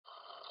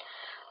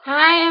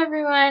Hi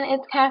everyone,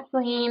 it's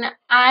Kathleen.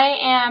 I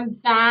am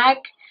back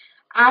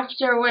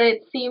after what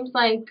it seems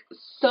like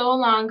so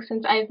long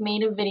since I've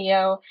made a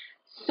video.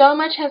 So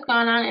much has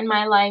gone on in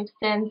my life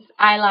since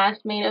I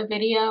last made a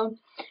video.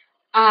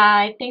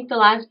 I think the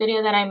last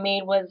video that I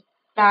made was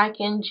back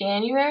in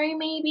January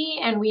maybe,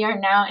 and we are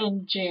now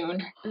in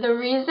June. The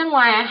reason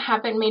why I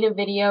haven't made a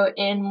video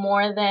in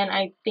more than,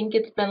 I think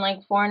it's been like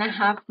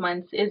 4.5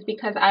 months, is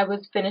because I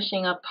was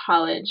finishing up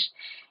college.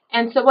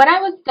 And so what I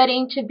was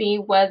studying to be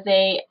was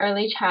a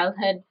early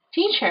childhood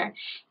teacher.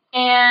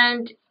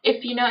 And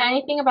if you know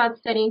anything about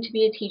studying to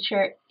be a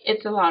teacher,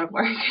 it's a lot of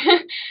work.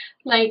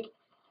 Like,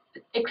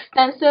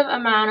 extensive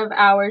amount of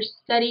hours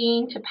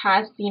studying to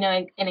pass,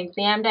 an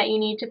exam that you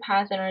need to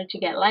pass in order to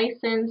get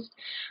licensed.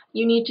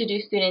 You need to do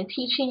student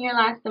teaching your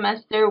last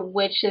semester,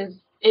 which is,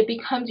 it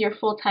becomes your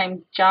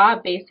full-time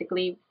job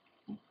basically.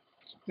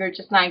 You're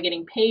just not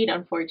getting paid,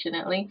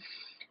 unfortunately.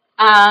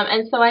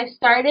 And so I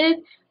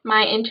started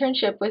my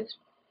internship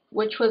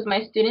which was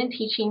my student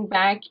teaching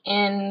back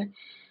in,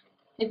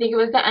 I think it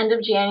was the end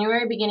of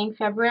January, beginning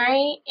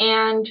February,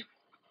 and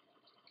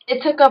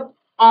it took up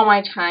all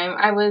my time.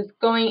 I was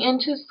going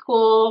into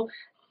school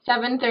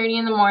 7:30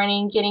 in the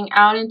morning, getting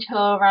out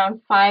until around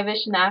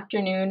 5ish in the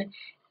afternoon,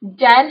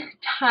 dead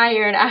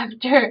tired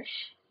after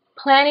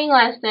planning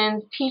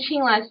lessons,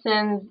 teaching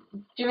lessons,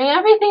 doing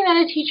everything that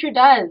a teacher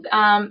does.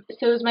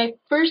 So it was my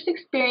first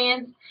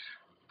experience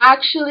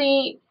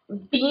actually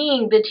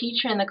being the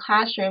teacher in the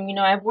classroom.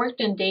 I've worked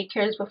in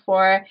daycares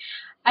before,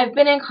 I've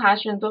been in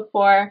classrooms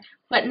before,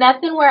 but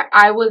nothing where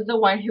I was the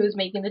one who was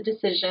making the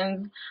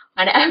decisions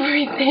on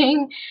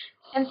everything.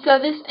 And so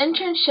this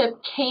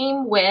internship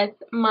came with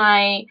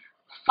my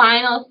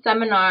final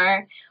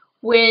seminar,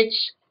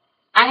 which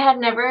I had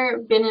never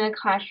been in a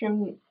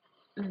classroom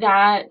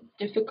that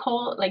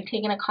difficult, like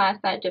taking a class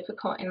that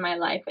difficult in my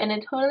life, and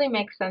it totally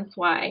makes sense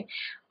why.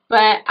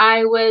 But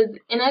I was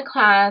in a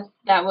class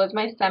that was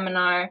my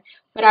seminar,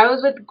 but I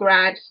was with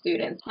grad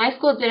students. My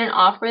school didn't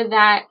offer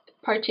that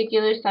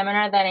particular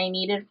seminar that I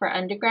needed for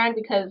undergrad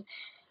because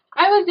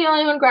I was the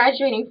only one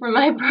graduating from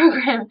my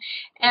program,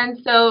 and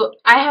so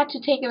I had to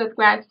take it with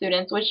grad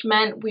students, which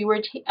meant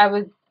I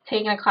was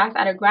taking a class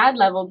at a grad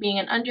level, being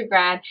an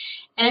undergrad.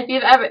 And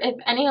if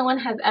anyone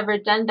has ever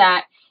done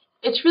that,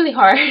 it's really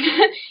hard.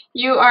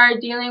 You are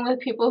dealing with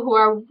people who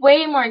are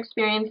way more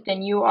experienced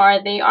than you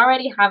are. They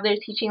already have their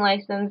teaching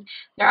license.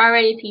 They're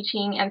already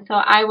teaching, and so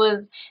I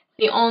was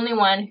the only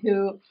one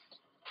who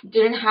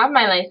didn't have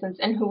my license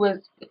and who was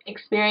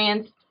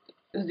experienced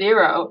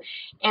zero.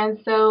 And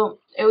so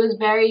it was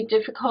very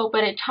difficult,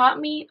 but it taught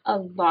me a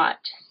lot.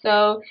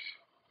 So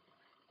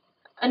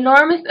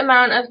enormous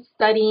amount of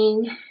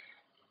studying,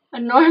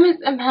 enormous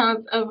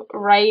amounts of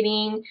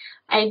writing.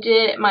 I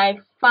did my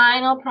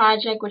final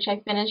project, which I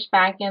finished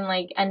back in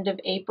like end of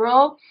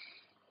April.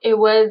 It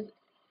was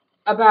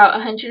about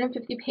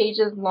 150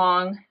 pages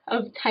long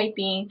of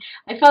typing.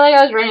 I felt like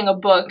I was writing a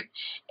book.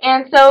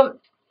 And so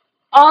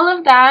all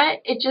of that,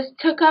 it just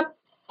took up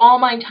all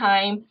my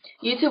time.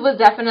 YouTube was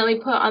definitely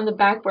put on the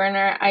back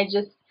burner. I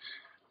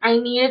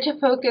needed to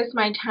focus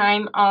my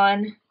time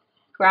on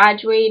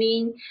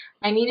graduating.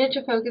 I needed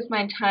to focus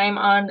my time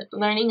on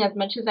learning as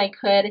much as I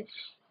could,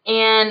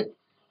 and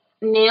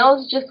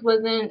nails just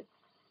wasn't,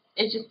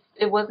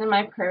 it wasn't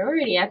my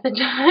priority at the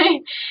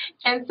time.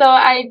 And so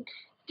I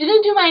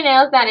didn't do my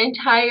nails that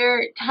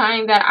entire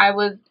time that I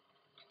was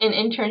in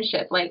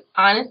internship. Like,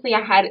 honestly,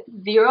 I had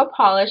zero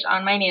polish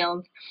on my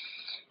nails.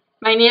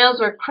 My nails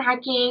were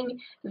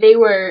cracking. They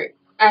were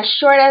as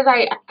short as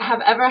I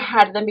have ever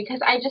had them because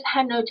I just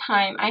had no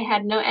time. I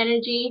had no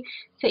energy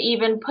to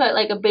even put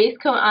like a base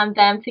coat on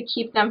them to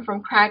keep them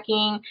from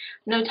cracking.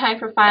 No time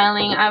for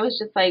filing. I was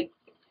just like,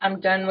 I'm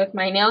done with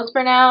my nails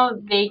for now.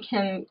 They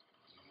can,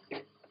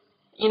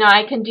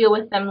 I can deal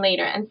with them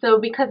later. And so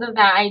because of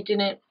that, I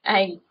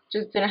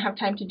just didn't have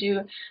time to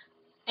do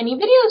any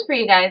videos for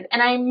you guys,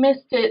 and I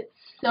missed it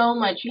so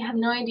much. You have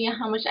no idea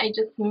how much I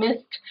just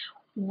missed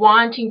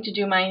wanting to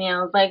do my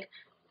nails. Like,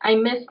 I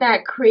missed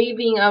that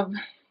craving of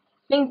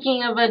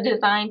thinking of a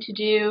design to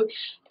do,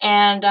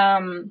 and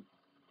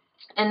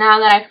now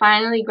that I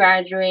finally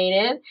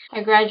graduated,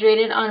 I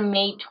graduated on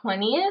May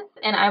 20th,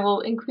 and I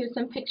will include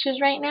some pictures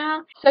right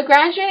now. So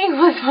graduating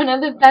was one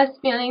of the best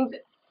feelings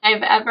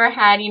I've ever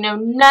had.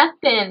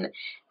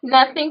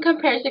 Nothing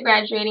compares to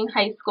graduating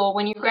high school.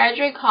 When you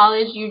graduate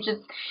college, you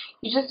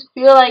just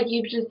feel like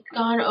you've just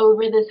gone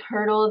over this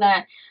hurdle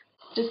that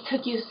just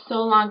took you so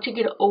long to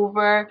get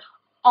over.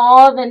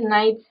 All the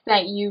nights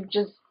that you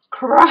just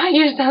cry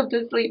yourself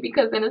to sleep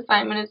because an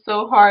assignment is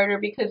so hard, or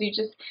because you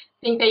just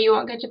think that you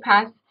won't get to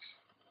pass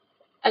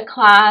a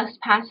class,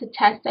 pass a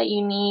test that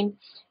you need.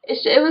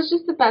 It was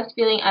just the best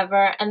feeling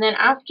ever. And then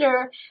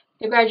after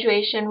the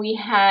graduation, we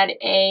had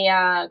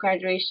a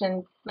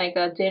graduation, like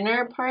a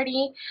dinner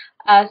party.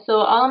 So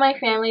all of my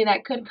family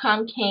that could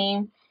come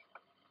came.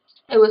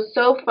 It was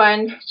so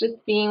fun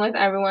just being with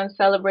everyone,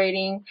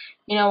 celebrating,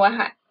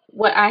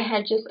 what I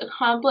had just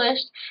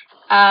accomplished.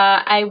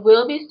 I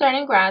will be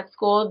starting grad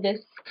school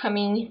this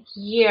coming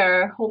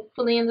year,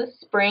 hopefully in the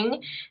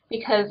spring,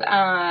 because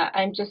I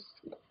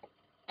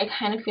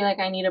kind of feel like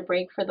I need a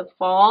break for the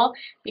fall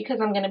because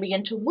I'm going to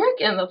begin to work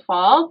in the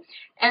fall.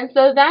 And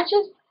so that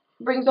just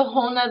brings a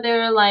whole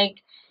nother, like,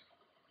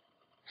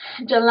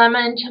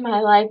 dilemma into my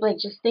life, like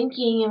just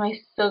thinking, am I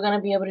still going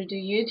to be able to do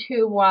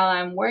YouTube while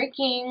I'm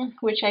working,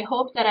 which I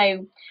hope that I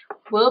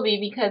will be,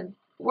 because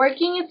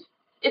working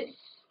it's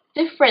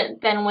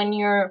different than when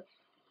you're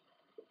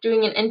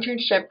doing an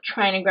internship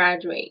trying to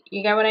graduate.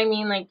 You get what I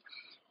mean? Like,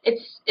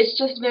 it's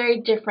just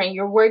very different.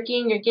 You're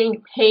working, you're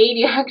getting paid,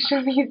 you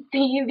actually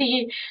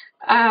see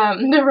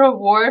the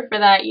reward for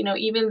that, you know,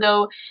 even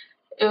though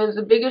it was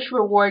the biggest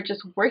reward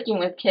just working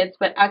with kids,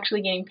 but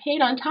actually getting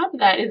paid on top of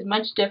that is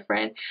much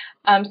different.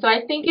 So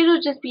I think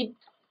it'll just be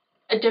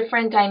a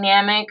different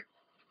dynamic.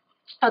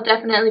 I'll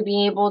definitely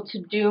be able to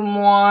do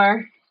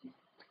more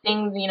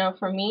things, you know,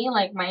 for me,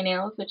 like my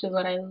nails, which is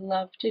what I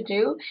love to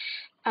do.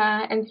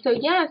 And so,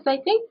 yeah, so I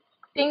think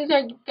things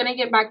are going to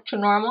get back to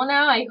normal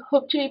now. I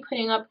hope to be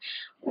putting up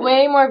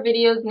way more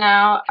videos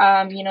now,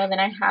 you know, than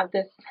I have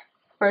this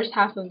first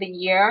half of the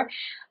year.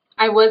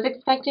 I was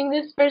expecting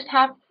this first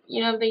half,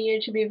 you know, of the year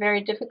to be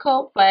very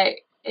difficult, but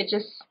it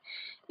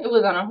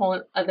was on a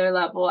whole other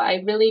level.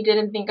 I really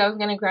didn't think I was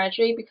going to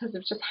graduate because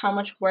of just how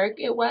much work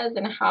it was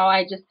and how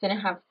I just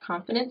didn't have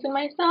confidence in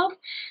myself.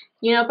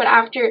 You know, but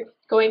after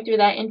going through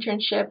that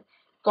internship,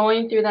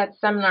 going through that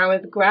seminar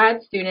with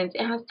grad students,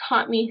 it has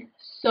taught me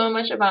so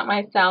much about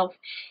myself.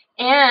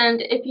 And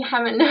if you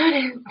haven't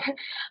noticed,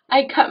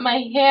 I cut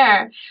my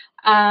hair.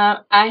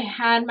 I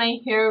had my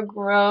hair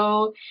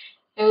grow.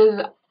 It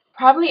was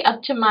probably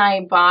up to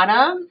my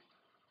bottom,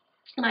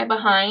 my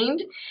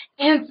behind,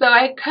 and so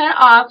I cut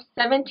off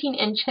 17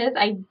 inches.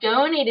 I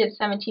donated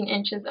 17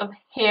 inches of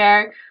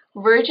hair,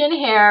 virgin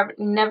hair,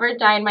 never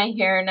dyed my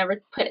hair,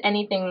 never put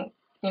anything,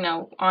 you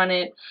know, on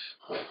it.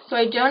 So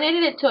I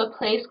donated it to a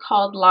place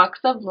called Locks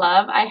of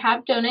Love. I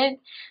have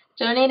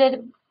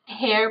donated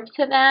hair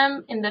to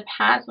them in the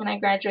past when I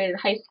graduated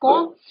high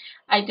school.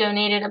 I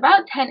donated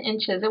about 10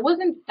 inches. It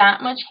wasn't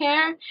that much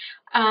hair.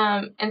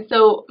 And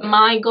so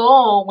my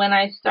goal when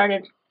I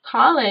started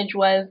college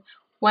was,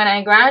 when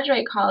I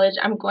graduate college,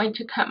 I'm going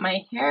to cut my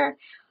hair,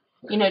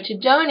 you know, to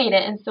donate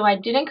it. And so I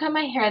didn't cut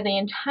my hair the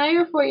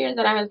entire 4 years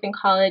that I was in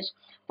college.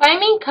 But I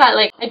mean cut,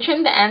 like I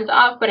trimmed the ends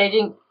off, but I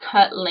didn't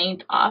cut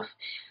length off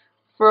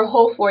for a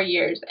whole 4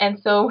 years. And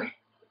so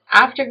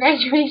after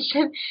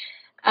graduation,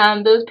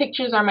 those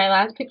pictures are my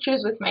last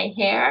pictures with my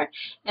hair.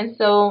 And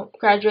so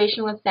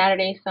graduation was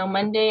Saturday, so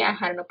Monday I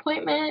had an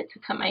appointment to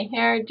cut my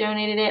hair,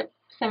 donated it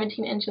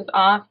 17 inches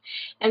off,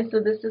 and so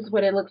this is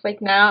what it looks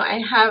like now. I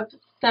have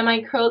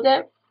semi-curled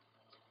it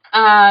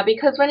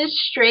because when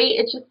it's straight,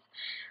 it just,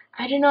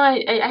 I don't know,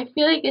 I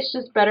feel like it's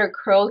just better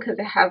curled because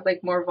it has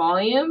like more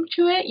volume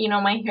to it. You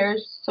know, my hair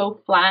is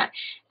so flat,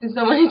 and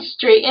so when it's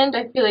straightened,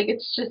 I feel like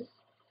it's just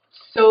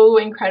so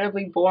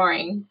incredibly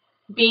boring,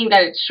 being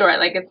that it's short.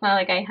 Like, it's not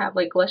like I have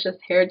like luscious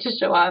hair to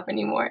show off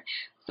anymore.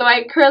 So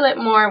I curl it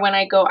more when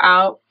I go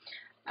out,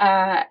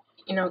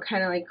 you know,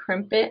 kind of like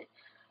crimp it.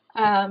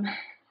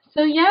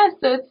 So yeah,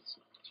 so it's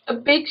a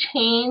big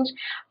change.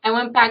 I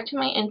went back to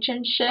my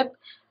internship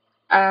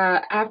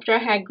after I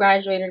had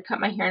graduated,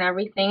 cut my hair and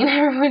everything, and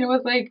everyone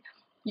was like,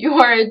 you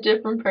are a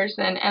different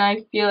person, and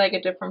I feel like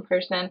a different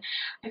person.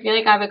 I feel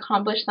like I've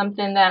accomplished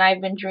something that I've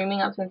been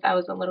dreaming of since I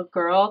was a little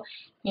girl,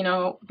 you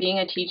know, being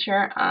a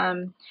teacher.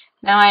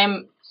 Now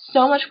I'm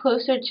so much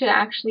closer to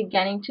actually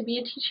getting to be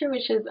a teacher,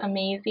 which is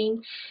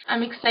amazing.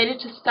 I'm excited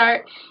to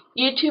start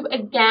YouTube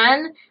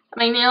again.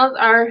 My nails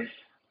are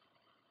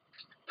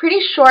pretty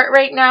short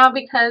right now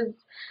because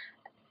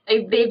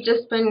they've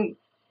just been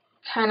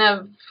kind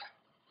of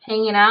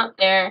hanging out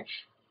there,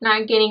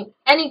 not getting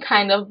any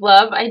kind of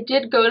love. I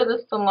did go to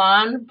the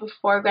salon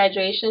before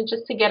graduation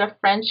just to get a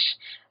French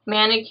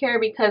manicure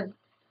because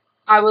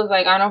I was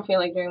like, I don't feel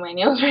like doing my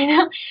nails right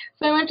now.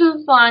 So I went to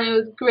the salon. It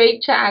was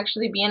great to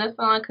actually be in a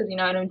salon because, you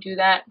know, I don't do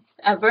that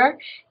ever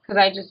because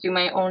I just do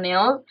my own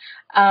nails.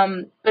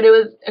 But it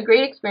was a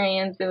great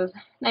experience. It was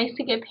nice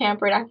to get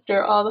pampered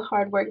after all the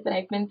hard work that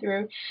I've been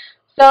through.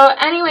 So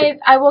anyways,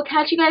 I will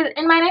catch you guys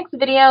in my next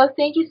video.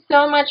 Thank you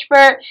so much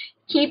for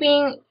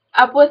keeping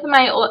up with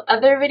my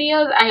other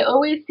videos. I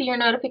always see your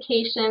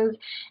notifications,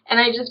 and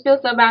I just feel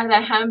so bad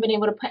that I haven't been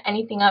able to put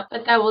anything up,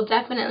 but that will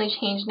definitely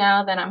change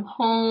now that I'm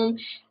home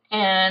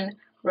and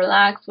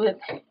relaxed with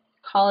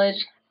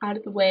college out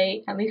of the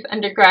way, at least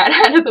undergrad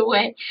out of the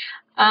way.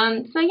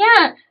 So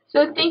yeah,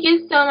 so thank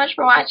you so much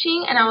for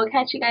watching, and I will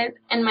catch you guys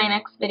in my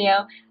next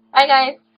video. Bye guys!